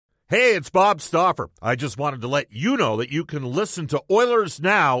Hey, it's Bob Stauffer. I just wanted to let you know that you can listen to Oilers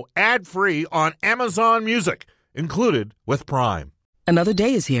Now ad-free on Amazon Music, included with Prime. Another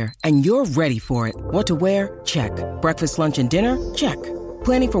day is here, and you're ready for it. What to wear? Check. Breakfast, lunch, and dinner? Check.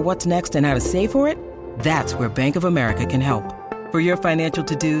 Planning for what's next and how to save for it? That's where Bank of America can help. For your financial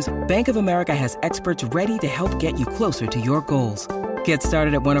to-dos, Bank of America has experts ready to help get you closer to your goals. Get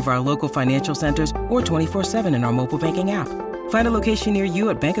started at one of our local financial centers or 24/7 in our mobile banking app. Find a location near you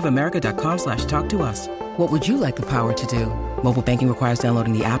at bankofamerica.com/talktous. What would you like the power to do? Mobile banking requires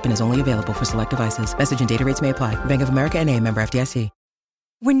downloading the app and is only available for select devices. Message and data rates may apply. Bank of America N.A., member FDIC.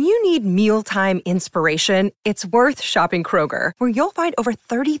 When you need mealtime inspiration, it's worth shopping Kroger, where you'll find over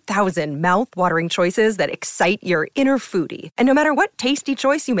 30,000 mouth-watering choices that excite your inner foodie. And no matter what tasty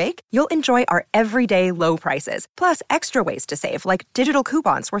choice you make, you'll enjoy our everyday low prices, plus extra ways to save, like digital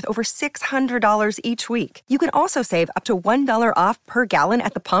coupons worth over $600 each week. You can also save up to $1 off per gallon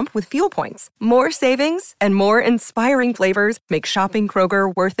at the pump with fuel points. More savings and more inspiring flavors make shopping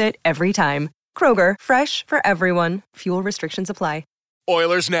Kroger worth it every time. Kroger, fresh for everyone. Fuel restrictions apply.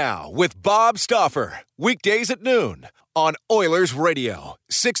 Oilers Now with Bob Stauffer. Weekdays at noon on Oilers Radio,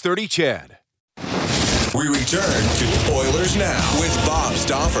 630 CHED. We return to Oilers Now with Bob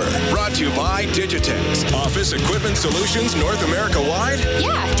Stauffer. Brought to you by Digitex. Office Equipment Solutions North America wide?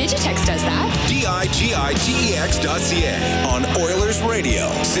 Yeah, Digitex does that. Digitex.ca on Oilers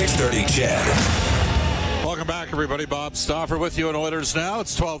Radio, 630 CHED. Welcome back, everybody. Bob Stauffer with you on Oilers Now.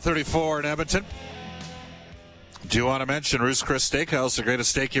 It's 12:34 in Edmonton. Do you want to mention Ruth's Chris Steakhouse, the greatest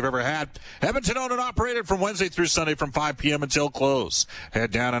steak you've ever had? Edmonton owned and operated from Wednesday through Sunday from 5 p.m. until close.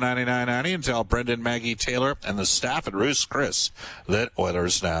 Head down to 9990 and tell Brendan, Maggie, Taylor, and the staff at Ruth's Chris that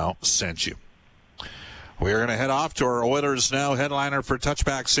Oilers Now sent you. We're going to head off to our Oilers Now headliner for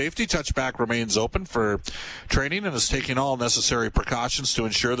touchback safety. Touchback remains open for training and is taking all necessary precautions to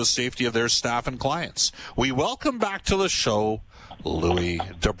ensure the safety of their staff and clients. We welcome back to the show Louis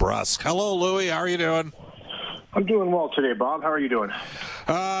DeBrusk. Hello, Louis. How are you doing? I'm doing well today, Bob. How are you doing?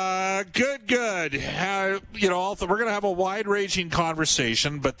 Good. We're going to have a wide-ranging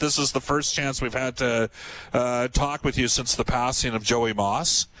conversation, but this is the first chance we've had to talk with you since the passing of Joey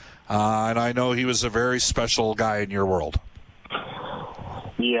Moss. And I know he was a very special guy in your world.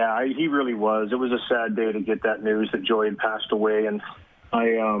 Yeah, he really was. It was a sad day to get that news that Joey had passed away. And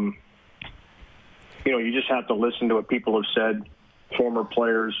you just have to listen to what people have said, former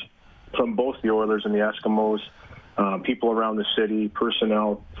players from both the Oilers and the Eskimos, people around the city,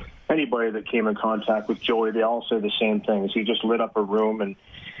 personnel, anybody that came in contact with Joey, they all say the same things. He just lit up a room. And,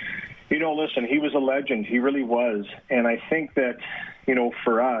 listen, he was a legend. He really was. And I think that,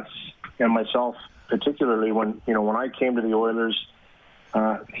 for us and myself particularly, when I came to the Oilers,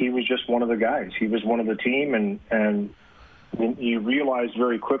 he was just one of the guys. He was one of the team. And you realized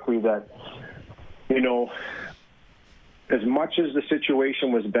very quickly that, as much as the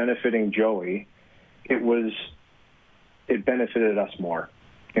situation was benefiting Joey, it benefited us more.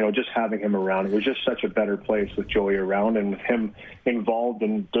 Just having him around. It was just such a better place with Joey around and with him involved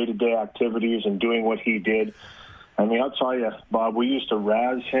in day-to-day activities and doing what he did. I mean, I'll tell you, Bob, we used to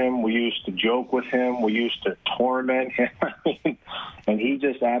razz him. We used to joke with him. We used to torment him. And he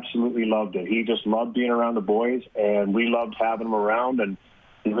just absolutely loved it. He just loved being around the boys, and we loved having him around. And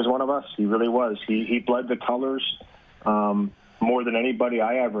he was one of us. He really was. He bled the colors more than anybody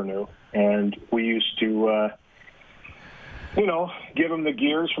I ever knew. And we used to, give him the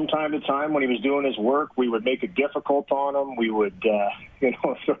gears from time to time when he was doing his work. We would make it difficult on him. We would,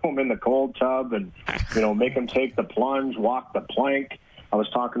 throw him in the cold tub and, make him take the plunge, walk the plank. I was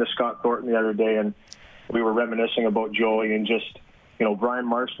talking to Scott Thornton the other day, and we were reminiscing about Joey and just, Brian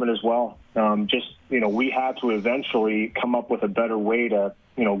Marshman as well. We had to eventually come up with a better way to,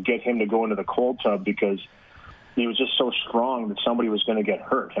 get him to go into the cold tub because he was just so strong that somebody was going to get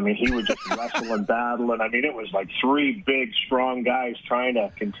hurt. I mean, he would just wrestle and battle. And, it was like three big, strong guys trying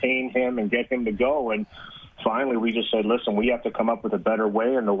to contain him and get him to go. And finally, we just said, listen, we have to come up with a better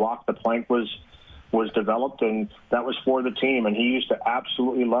way. And the walk the plank was developed, and that was for the team. And he used to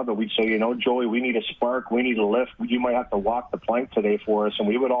absolutely love it. We'd say, Joey, we need a spark. We need a lift. You might have to walk the plank today for us. And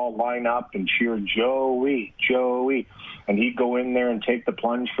we would all line up and cheer, Joey, Joey. And he'd go in there and take the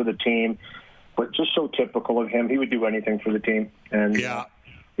plunge for the team. But just so typical of him, he would do anything for the team. And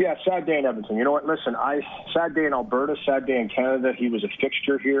sad day in Edmonton. You know what? Listen, sad day in Alberta, sad day in Canada. He was a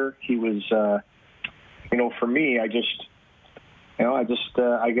fixture here. He was, for me, I get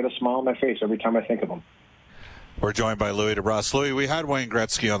a smile on my face every time I think of him. We're joined by Louis DeBrusk. Louis, we had Wayne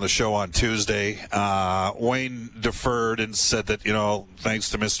Gretzky on the show on Tuesday. Wayne deferred and said that,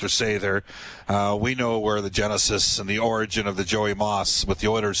 thanks to Mr. Sather, we know where the genesis and the origin of the Joey Moss with the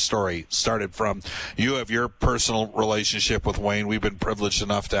Oilers story started from. You have your personal relationship with Wayne. We've been privileged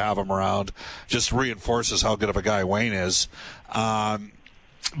enough to have him around. Just reinforces how good of a guy Wayne is.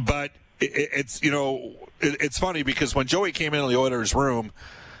 But it's funny because when Joey came into the Oilers room,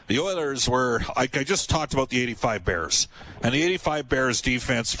 the Oilers were, like I just talked about, the 85 Bears. And the 85 Bears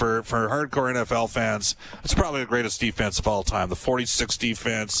defense, for hardcore NFL fans, it's probably the greatest defense of all time. The 46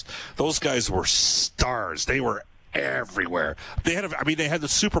 defense, those guys were stars. They were everywhere. They had the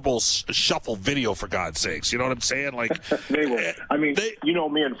Super Bowl shuffle video, for God's sakes. You know what I'm saying? Like they were. I mean,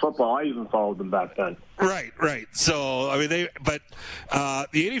 me in football, I even followed them back then. Right. So, the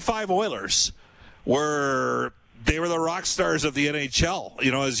 85 Oilers were the rock stars of the NHL.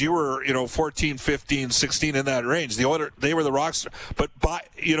 As you were, 14, 15, 16 in that range. They were the rock stars. But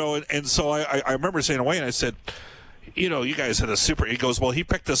and so I remember saying to Wayne, I said, you guys had a super. He goes, well, he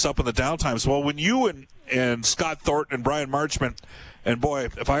picked us up in the downtimes. Well, when you and Scott Thornton and Brian Marchment, and boy,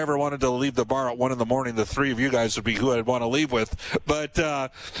 if I ever wanted to leave the bar at 1 a.m, the three of you guys would be who I'd want to leave with. But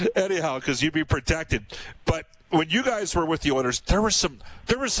anyhow, because you'd be protected. But when you guys were with the Oilers, there were some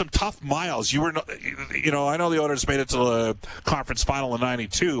tough miles. You were, I know the Oilers made it to the conference final in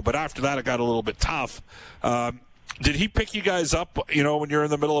 '92, but after that it got a little bit tough. Did he pick you guys up, when you're in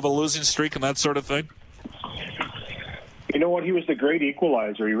the middle of a losing streak and that sort of thing? You know what? He was the great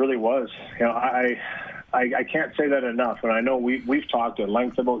equalizer. He really was. I can't say that enough. And I know we've talked at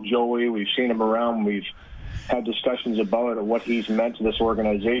length about Joey. We've seen him around. We've had discussions about it and what he's meant to this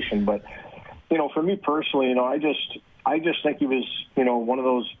organization. But for me personally, I just think he was, one of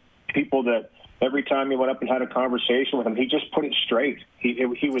those people that every time he went up and had a conversation with him, he just put it straight. He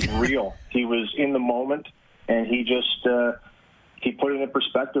was real. He was in the moment, and he just he put it in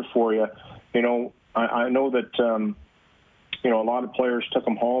perspective for you. I know that a lot of players took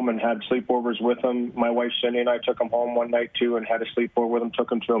him home and had sleepovers with him. My wife Cindy and I took him home one night too and had a sleepover with him.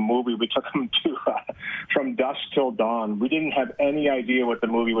 Took him to a movie. We took him to From Dusk Till Dawn. We didn't have any idea what the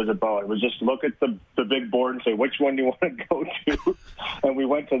movie was about. It was just look at the big board and say, which one do you want to go to? And we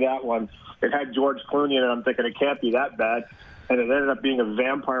went to that one. It had George Clooney in it. I'm thinking it can't be that bad. And it ended up being a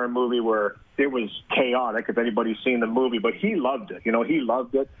vampire movie where it was chaotic, if anybody's seen the movie. But he loved it. He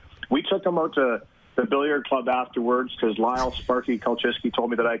loved it. We took him out to the billiard club afterwards because Lyle Sparky Kulchiski told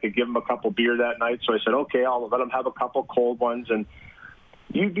me that I could give him a couple beer that night. So I said, okay, I'll let him have a couple cold ones. And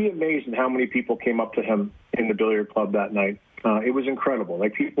you'd be amazed at how many people came up to him in the billiard club that night. It was incredible.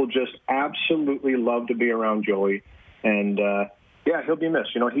 Like, people just absolutely love to be around Joey. And, he'll be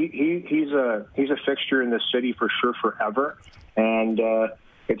missed. He's a fixture in this city for sure forever. And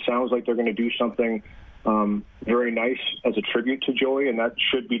it sounds like they're going to do something very nice as a tribute to Joey, and that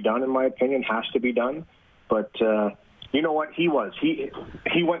should be done, in my opinion, has to be done. But you know what? He went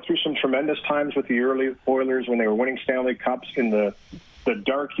through some tremendous times with the early Oilers when they were winning Stanley Cups in the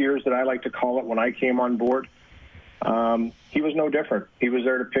dark years that I like to call it when I came on board. He was no different. He was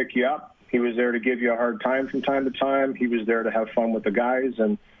there to pick you up. He was there to give you a hard time from time to time. He was there to have fun with the guys,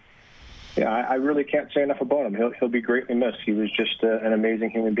 and I really can't say enough about him. He'll be greatly missed. He was just an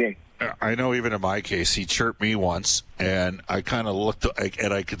amazing human being. I know even in my case, he chirped me once, and I kind of looked,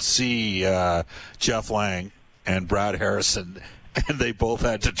 and I could see Jeff Lang and Brad Harrison, and they both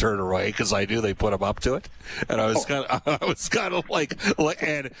had to turn away because I knew they put him up to it, and I was kind of like,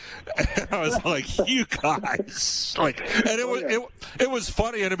 and I was like, you guys, like, and it was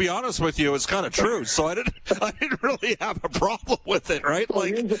funny, and to be honest with you, it was kind of true. So I didn't really have a problem with it, right? Well,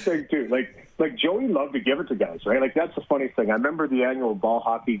 here's the thing too, like Joey loved to give it to guys, right? Like, that's the funny thing. I remember the annual ball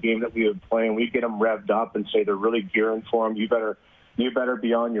hockey game that we would play, and we'd get them revved up and say they're really gearing for him. You better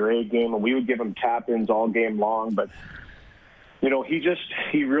be on your A game, and we would give them tap-ins all game long, but.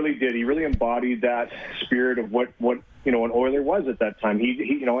 He really did. He really embodied that spirit of what an Oiler was at that time.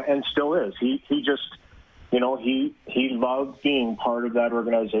 He and still is. He just, he loved being part of that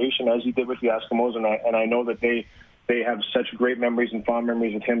organization, as he did with the Eskimos, and I know that they have such great memories and fond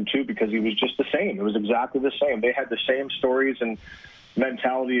memories with him too, because he was just the same. It was exactly the same. They had the same stories and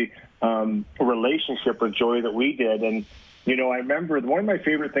mentality, relationship with Joey that we did, and. I remember one of my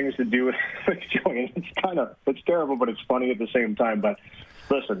favorite things to do with Joey, and it's terrible, but it's funny at the same time. But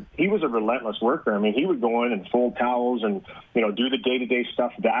listen, he was a relentless worker. I mean, he would go in and fold towels and, do the day-to-day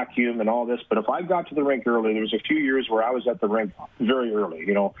stuff, vacuum and all this. But if I got to the rink early, there was a few years where I was at the rink very early,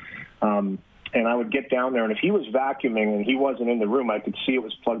 and I would get down there. And if he was vacuuming and he wasn't in the room, I could see it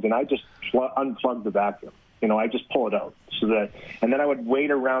was plugged in. I just unplugged the vacuum. I just pull it out and then I would wait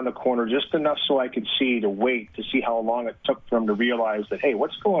around the corner just enough so I could see how long it took for him to realize that, hey,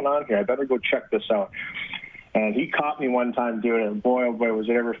 what's going on here? I better go check this out. And he caught me one time doing it. And boy, oh boy, was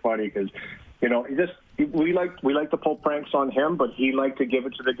it ever funny because, we like to pull pranks on him, but he liked to give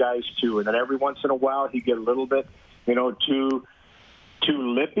it to the guys too. And then every once in a while he'd get a little bit, too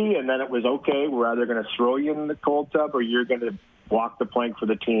lippy, and then it was okay. We're either going to throw you in the cold tub or you're going to walk the plank for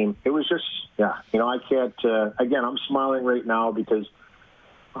the team. It was just, I can't. Again, I'm smiling right now because,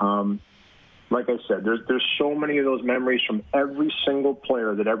 like I said, there's so many of those memories from every single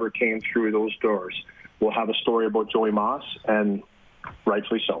player that ever came through those doors. We'll have a story about Joey Moss, and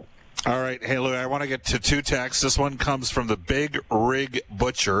rightfully so. All right. Hey, Lou, I want to get to 2 texts. This one comes from the Big Rig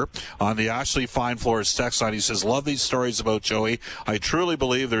Butcher on the Ashley Fine Floors text line. He says, love these stories about Joey. I truly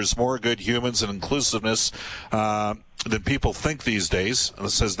believe there's more good humans and inclusiveness than people think these days.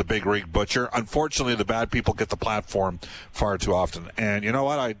 This says the Big Rig Butcher. Unfortunately, the bad people get the platform far too often. And you know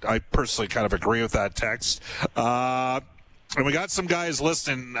what? I personally kind of agree with that text. And we got some guys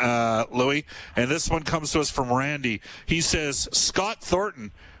listening, Louie, and this one comes to us from Randy. He says, Scott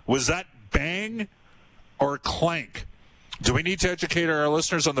Thornton, was that bang or clank? Do we need to educate our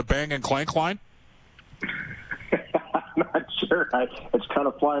listeners on the bang and clank line? I'm not sure. It's kind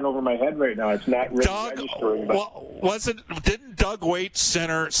of flying over my head right now. It's not really registering. But... Didn't Doug Waite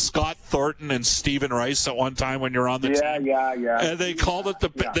center Scott Thornton and Stephen Rice at one time when you're on the team? Yeah. And they called it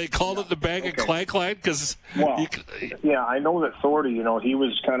the bang and clank line because. I know that Thornton. He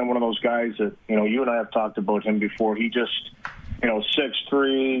was kind of one of those guys that you and I have talked about him before. He just 6'3",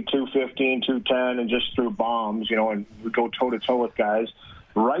 215, 210, and just threw bombs, and would go toe-to-toe with guys.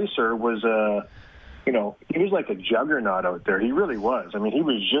 Ricer was he was like a juggernaut out there. He really was. I mean, he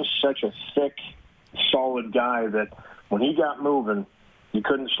was just such a thick, solid guy that when he got moving, you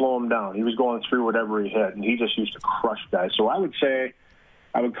couldn't slow him down. He was going through whatever he hit, and he just used to crush guys. So I would say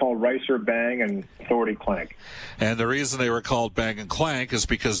I would call Ricer bang and Thornton clank. And the reason they were called bang and clank is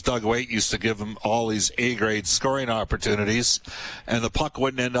because Doug Waite used to give them all these A-grade scoring opportunities, and the puck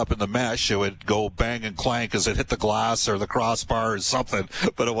wouldn't end up in the mesh. It would go bang and clank as it hit the glass or the crossbar or something,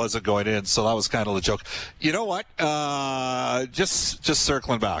 but it wasn't going in. So that was kind of the joke. You know what? Just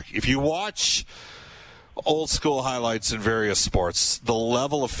circling back. If you watch old school highlights in various sports, the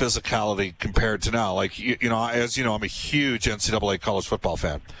level of physicality compared to now, like, as you know, I'm a huge NCAA college football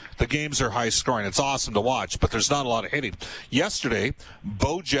fan. The games are high scoring. It's awesome to watch, but there's not a lot of hitting. Yesterday,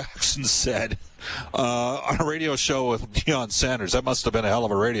 Bo Jackson said on a radio show with Deion Sanders, that must have been a hell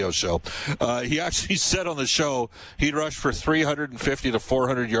of a radio show. He actually said on the show he'd rush for 350 to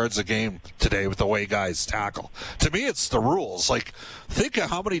 400 yards a game today with the way guys tackle. To me, it's the rules. Like, think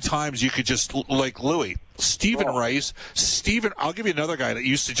of how many times you could just, like Louis, Stephen Rice, I'll give you another guy that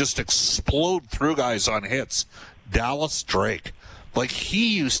used to just explode through guys on hits, Dallas Drake. Like,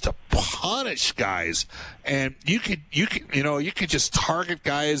 he used to punish guys, and you could just target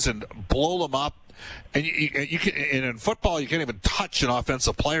guys and blow them up. And you can, and in football, you can't even touch an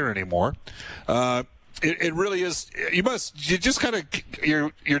offensive player anymore. It really is. You're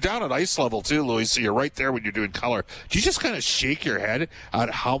down at ice level too, Louis. So you're right there when you're doing color. Do you just kind of shake your head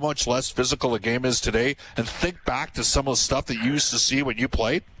at how much less physical the game is today, and think back to some of the stuff that you used to see when you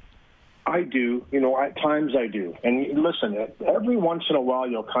played? I do. At times I do. And listen, every once in a while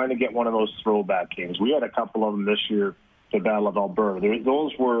you'll kind of get one of those throwback games. We had a couple of them this year, the Battle of Alberta.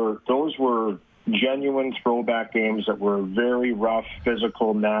 Those were genuine throwback games that were very rough,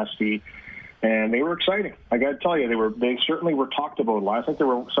 physical, nasty, and they were exciting. I got to tell you, they certainly were talked about a lot. I think they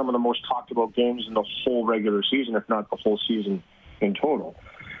were some of the most talked about games in the whole regular season, if not the whole season in total.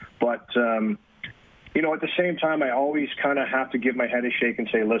 But at the same time, I always kind of have to give my head a shake and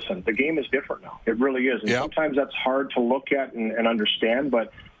say, listen, the game is different now. It really is. And sometimes that's hard to look at and understand,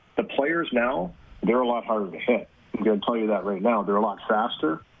 but the players now, they're a lot harder to hit. I'm going to tell you that right now. They're a lot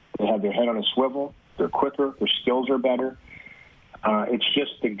faster. They have their head on a swivel. They're quicker. Their skills are better. It's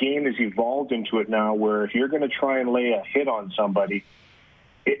just the game has evolved into it now where if you're going to try and lay a hit on somebody,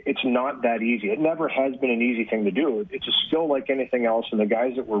 it's not that easy. It never has been an easy thing to do. It's a skill like anything else, and the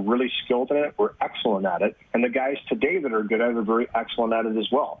guys that were really skilled in it were excellent at it, and the guys today that are good at it are very excellent at it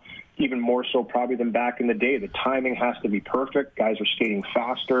as well, even more so probably than back in the day. The timing has to be perfect. Guys are skating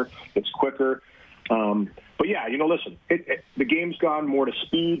faster. It's quicker. But, yeah, listen, the game's gone more to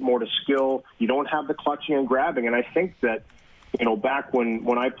speed, more to skill. You don't have the clutching and grabbing, and I think that, back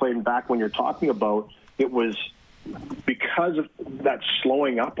when I played and back when you're talking about, it was – because of that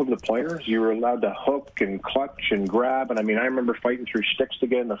slowing up of the players, you were allowed to hook and clutch and grab. And, I remember fighting through sticks to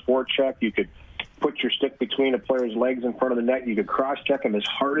get in the forecheck. You could put your stick between a player's legs in front of the net. You could cross-check him as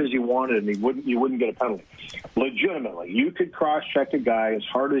hard as you wanted, and you wouldn't get a penalty. Legitimately, you could cross-check a guy as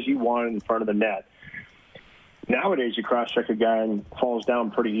hard as you wanted in front of the net. Nowadays, you cross-check a guy and falls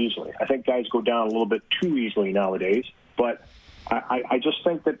down pretty easily. I think guys go down a little bit too easily nowadays, but I just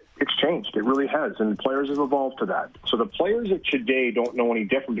think that it's changed. It really has, and players have evolved to that. So the players of today don't know any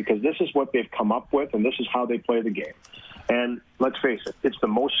different because this is what they've come up with, and this is how they play the game. And let's face it, it's the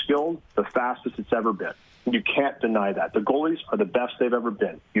most skilled, the fastest it's ever been. You can't deny that. The goalies are the best they've ever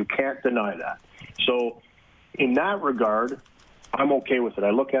been. You can't deny that. So in that regard, I'm okay with it. I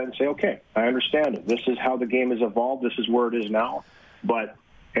look at it and say, okay, I understand it. This is how the game has evolved. This is where it is now. But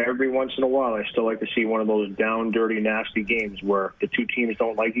every once in a while, I still like to see one of those down, dirty, nasty games where the two teams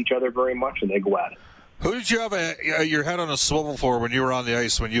don't like each other very much and they go at it. Who did you have your head on a swivel for when you were on the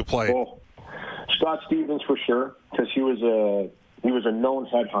ice when you played? Oh, Scott Stevens for sure, because he was a known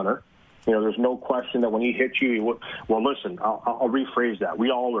headhunter. You know, there's no question that when he hit you, well, listen, I'll rephrase that.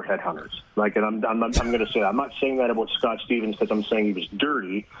 We all were headhunters. And I'm going to say that. I'm not saying that about Scott Stevens because I'm saying he was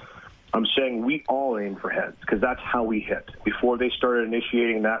dirty. I'm saying we all aim for heads because that's how we hit. Before they started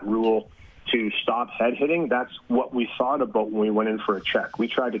initiating that rule to stop head hitting, that's what we thought about when we went in for a check. We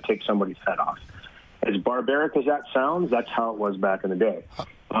tried to take somebody's head off. As barbaric as that sounds, that's how it was back in the day.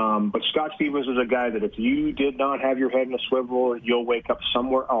 But Scott Stevens was a guy that if you did not have your head in a swivel, you'll wake up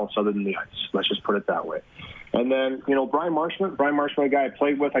somewhere else other than the ice. Let's just put it that way. And then, Brian Marshman, a guy I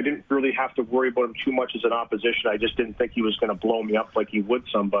played with, I didn't really have to worry about him too much as an opposition. I just didn't think he was going to blow me up like he would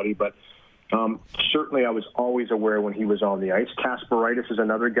somebody. But certainly I was always aware when he was on the ice. Kasparaitis is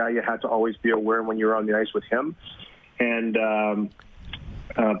another guy you had to always be aware when you were on the ice with him. And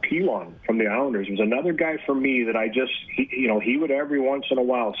Pilon from the Islanders was another guy for me that he would every once in a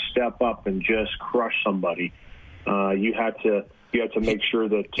while step up and just crush somebody. You had to make sure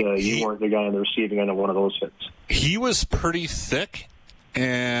that you weren't the guy on the receiving end of one of those hits. He was pretty thick,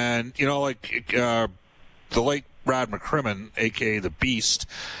 and the late Brad McCrimmon, a.k.a. the Beast,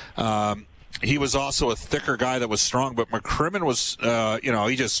 he was also a thicker guy that was strong, but McCrimmon was,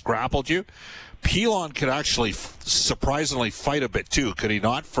 he just grappled you. Pilon could actually surprisingly fight a bit too, could he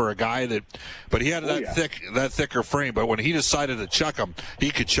not? For a guy but he had that thicker frame. But when he decided to chuck him, he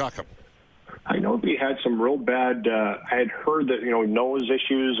could chuck him. I know he had some real bad. I had heard that nose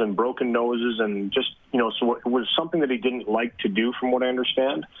issues and broken noses and just so it was something that he didn't like to do, from what I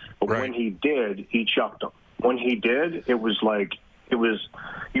understand. But when he did, he chucked him. When he did, it was like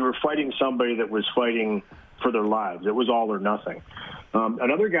you were fighting somebody that was fighting for their lives. It was all or nothing.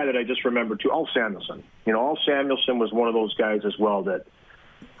 Another guy that I just remembered too, Al Samuelson. Al Samuelson was one of those guys as well that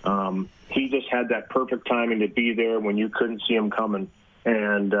he just had that perfect timing to be there when you couldn't see him coming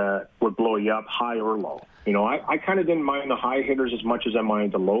and would blow you up high or low. I kind of didn't mind the high hitters as much as I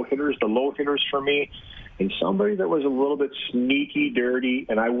minded the low hitters. The low hitters for me, and somebody that was a little bit sneaky, dirty,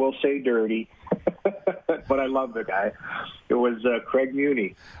 and I will say dirty, but I love the guy. It was Craig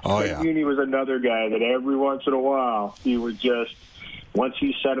Muni. Craig Muni was another guy that every once in a while he would just, once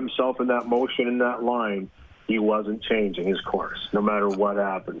he set himself in that motion in that line, he wasn't changing his course no matter what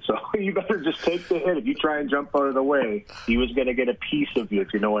happened. So you better just take the hit. If you try and jump out of the way, he was going to get a piece of you,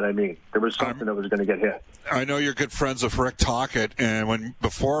 if you know what I mean. There was something that was going to get hit. I know you're good friends with Rick Tocchet, and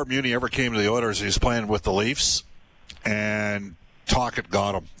before Muni ever came to the Oilers, he was playing with the Leafs, and Tocchet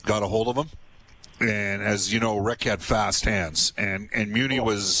got a hold of him. And as you know, Rick had fast hands, and Muni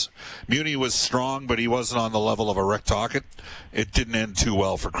was strong, but he wasn't on the level of a Rick Tocchet. It didn't end too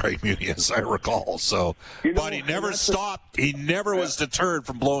well for Craig Muni, as I recall. So, but he never stopped. He never was deterred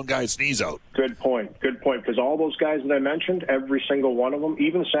from blowing guys' knees out. Good point. Because all those guys that I mentioned, every single one of them,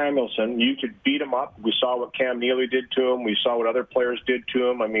 even Samuelson, you could beat him up. We saw what Cam Neely did to him. We saw what other players did to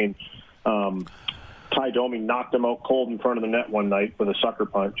him. I mean, Ty Domi knocked him out cold in front of the net one night with a sucker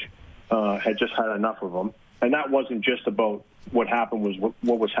punch. Had just had enough of them. And that wasn't just about what happened, was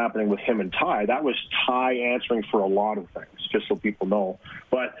what was happening with him and Ty. That was Ty answering for a lot of things, just so people know.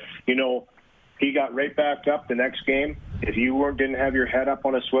 But, he got right back up the next game. If you didn't have your head up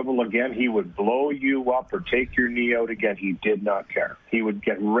on a swivel again, he would blow you up or take your knee out again. He did not care. He would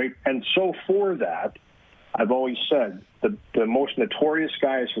get right. And so for that, I've always said the most notorious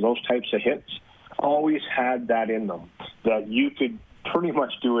guys for those types of hits always had that in them, that you could pretty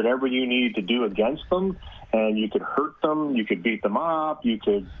much do whatever you needed to do against them, and you could hurt them, you could beat them up, you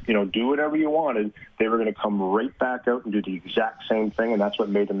could, do whatever you wanted. They were going to come right back out and do the exact same thing, and that's what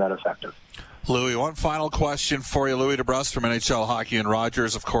made them that effective. Louis, one final question for you. Louis DeBrusk from NHL Hockey and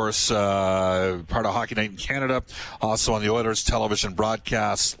Rogers, of course, part of Hockey Night in Canada, also on the Oilers television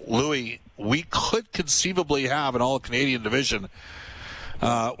broadcast. Louis, we could conceivably have an all-Canadian division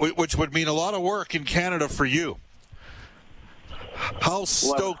which would mean a lot of work in Canada for you. How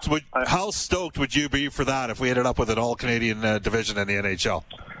stoked would you be for that if we ended up with an all-Canadian division in the NHL?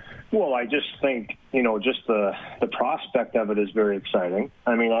 Well, I just think, just the prospect of it is very exciting.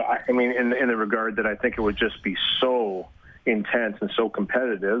 I mean, in the regard that I think it would just be so intense and so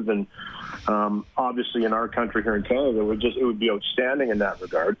competitive, and obviously in our country here in Canada, it would be outstanding in that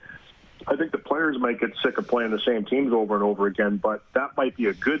regard. I think the players might get sick of playing the same teams over and over again, but that might be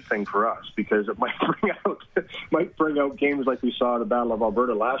a good thing for us because it might bring out games like we saw at the Battle of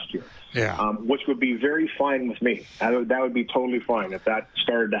Alberta last year. Yeah. Which would be very fine with me. That would be totally fine if that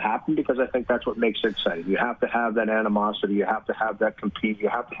started to happen, because I think that's what makes it exciting. You have to have that animosity. You have to have that compete. You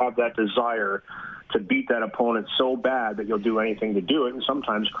have to have that desire to beat that opponent so bad that you'll do anything to do it, and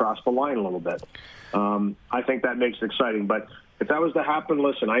sometimes cross the line a little bit. I think that makes it exciting. But if that was to happen,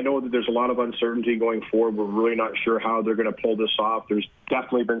 listen, I know that there's a lot of uncertainty going forward. We're really not sure how they're going to pull this off. There's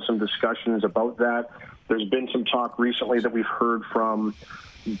definitely been some discussions about that. There's been some talk recently that we've heard from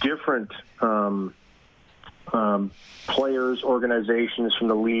different players, organizations from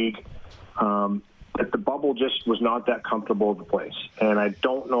the league, that the bubble just was not that comfortable of a place. And I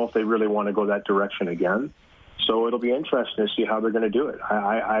don't know if they really want to go that direction again. So it'll be interesting to see how they're going to do it.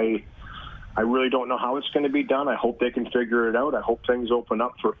 I really don't know how it's going to be done. I hope they can figure it out. I hope things open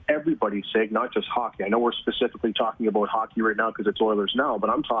up for everybody's sake, not just hockey. I know we're specifically talking about hockey right now because it's Oilers Now, but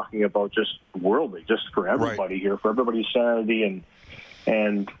I'm talking about just worldly, just for everybody here, for everybody's sanity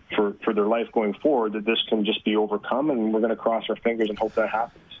and for their life going forward, that this can just be overcome, and we're going to cross our fingers and hope that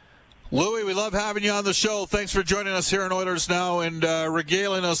happens. Louis, we love having you on the show. Thanks for joining us here in Oilers Now and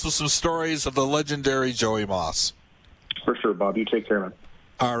regaling us with some stories of the legendary Joey Moss. For sure, Bob. You take care, man.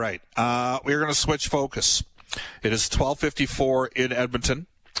 All right. We're going to switch focus. It is 12:54 in Edmonton,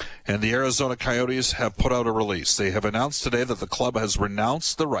 and the Arizona Coyotes have put out a release. They have announced today that the club has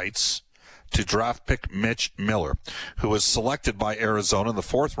renounced the rights to draft pick Mitch Miller, who was selected by Arizona in the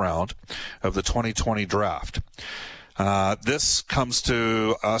 4th round of the 2020 draft. This comes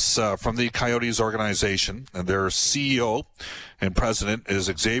to us from the Coyotes organization, and their CEO and president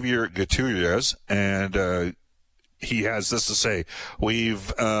is Xavier Gutierrez, and he has this to say: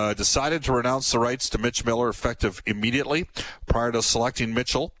 we've decided to renounce the rights to Mitch Miller effective immediately. Prior to selecting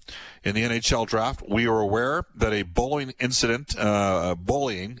Mitchell in the NHL draft, we were aware that a bullying incident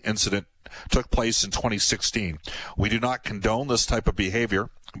took place in 2016. We do not condone this type of behavior,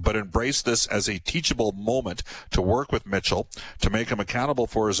 but embrace this as a teachable moment to work with Mitchell, to make him accountable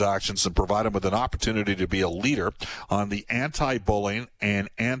for his actions and provide him with an opportunity to be a leader on the anti-bullying and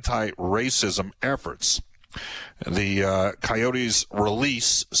anti-racism efforts. The Coyotes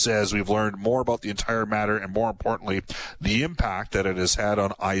release says we've learned more about the entire matter and, more importantly, the impact that it has had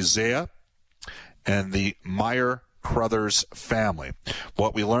on Isaiah and the Meyer Crothers family.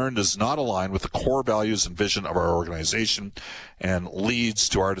 What we learned does not align with the core values and vision of our organization and leads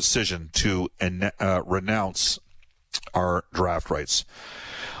to our decision to renounce our draft rights.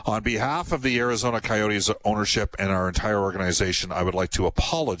 On behalf of the Arizona Coyotes ownership and our entire organization, I would like to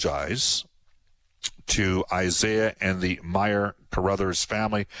apologize to Isaiah and the Meyer Carruthers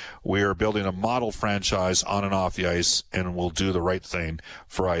family. We are building a model franchise on and off the ice, and we'll do the right thing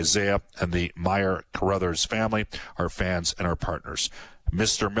for Isaiah and the Meyer Carruthers family, our fans, and our partners.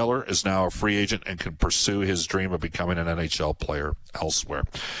 Mr. Miller is now a free agent and can pursue his dream of becoming an NHL player elsewhere.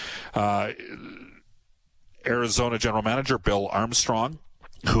 Arizona General Manager Bill Armstrong,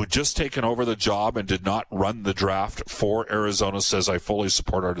 who had just taken over the job and did not run the draft for Arizona, says, I fully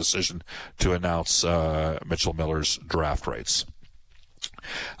support our decision to announce Mitchell Miller's draft rights.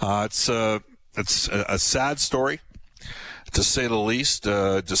 It's a sad story, to say the least,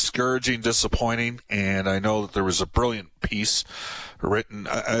 discouraging, disappointing, and I know that there was a brilliant piece written,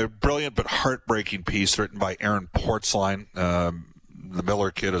 a brilliant but heartbreaking piece written by Aaron Portzline. The Miller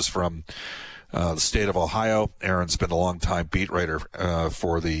kid is from the state of Ohio. Aaron's been a long-time beat writer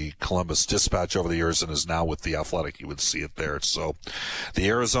for the Columbus Dispatch over the years and is now with The Athletic. You would see it there. So the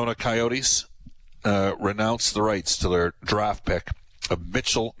Arizona Coyotes renounced the rights to their draft pick of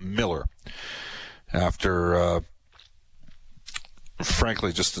Mitchell Miller after,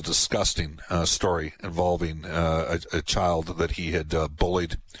 frankly, just a disgusting story involving a child that he had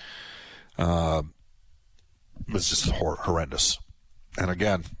bullied. It was just horrendous. And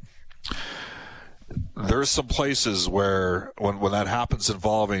again, there's some places where when that happens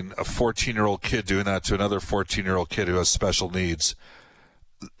involving a 14-year-old kid doing that to another 14-year-old kid who has special needs,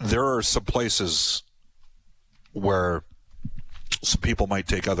 there are some places where some people might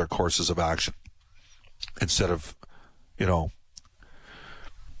take other courses of action instead of,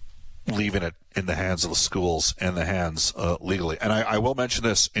 leaving it in the hands of the schools and the hands legally. And I will mention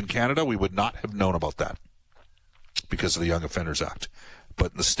this. In Canada, we would not have known about that because of the Young Offenders Act.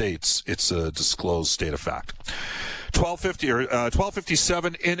 But in the States, it's a disclosed state of fact.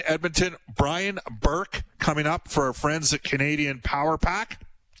 12:57 in Edmonton. Brian Burke coming up for our friends at Canadian Power Pack.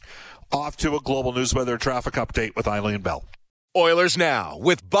 Off to a global news weather traffic update with Eileen Bell. Oilers Now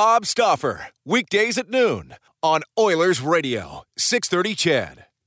with Bob Stauffer. Weekdays at noon on Oilers Radio, 630 CHED.